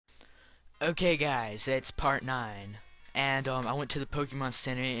Okay guys, it's part 9. And I went to the Pokemon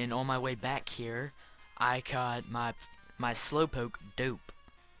Center, and on my way back here I caught my Slowpoke Dope.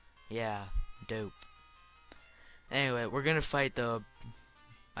 Yeah, Dope. Anyway, we're gonna fight the,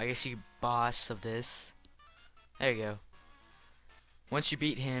 I guess you boss of this. There you go. Once you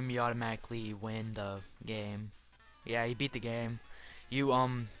beat him, you automatically win the game. Yeah, you beat the game.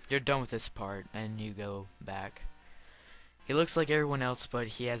 You're done with this part and you go back. He looks like everyone else, but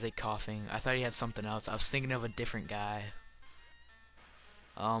he has a coughing. I thought he had something else. I was thinking of a different guy.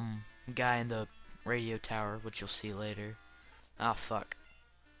 Guy in the radio tower, which you'll see later. Ah, fuck.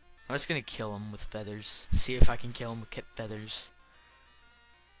 I'm just gonna kill him with feathers. See if I can kill him with feathers.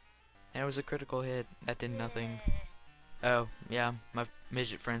 And it was a critical hit. That did nothing. Oh, yeah, my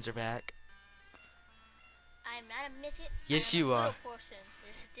midget friends are back. I'm not a midget. Yes, I'm you a are. little person.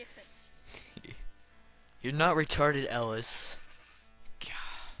 There's a difference. You're not retarded, Ellis. God.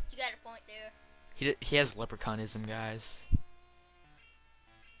 You got a point there. He has leprechaunism, guys.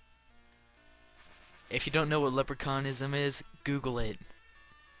 If you don't know what leprechaunism is, Google it.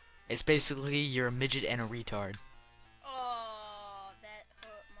 It's basically you're a midget and a retard. Oh, that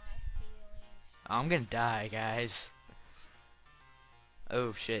hurt my feelings. I'm gonna die, guys.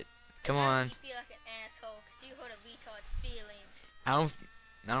 Oh shit! Come on. You feel like an asshole because you hurt a retard's feelings. I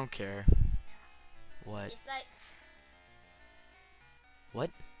don't care. What? It's like.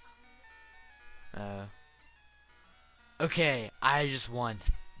 What? Okay, I just won.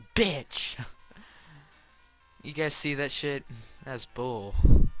 Bitch! You guys see that shit? That's bull.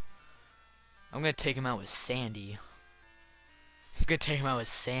 I'm gonna take him out with Sandy. I'm gonna take him out with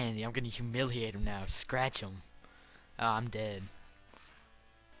Sandy. I'm gonna humiliate him now. Scratch him. Oh, I'm dead.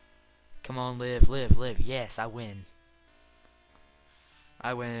 Come on, live, live, live. Yes, I win.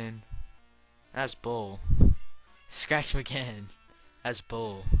 I win. That's bull. Scratch him again. That's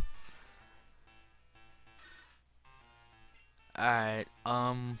bull. Alright,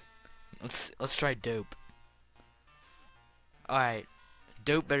 let's try Dope. Alright,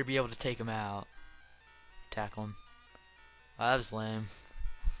 Dope better be able to take him out. Tackle him. Oh, that was lame.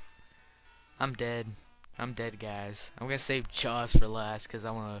 I'm dead. I'm dead, guys. I'm gonna save Jaws for last, because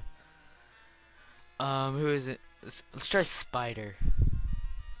I wanna... who is it? Let's try Spider.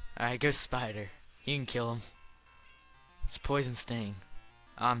 Alright, go Spider. You can kill him. It's Poison Sting.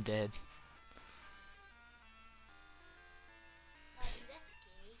 I'm dead.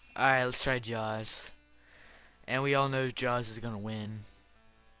 Alright, let's try Jaws. And we all know Jaws is gonna win.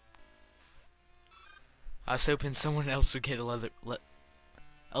 I was hoping someone else would get a leather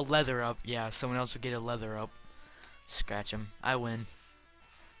up. Yeah, someone else would get a leather up. Scratch him. I win.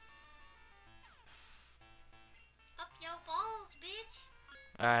 Up your balls, bitch.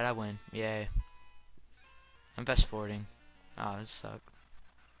 Alright, I win. Yay. I'm fast forwarding. Oh, this sucks.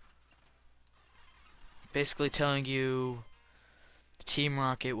 Basically telling you Team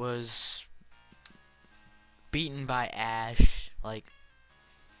Rocket was beaten by Ash, like,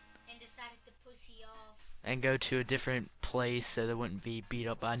 And decided to pussy off. and go to a different place so they wouldn't be beat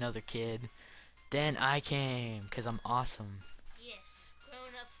up by another kid. Then I came, because I'm awesome. Yes,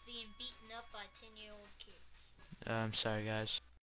 grown ups being beaten up by 10-year-old kids. I'm sorry, guys.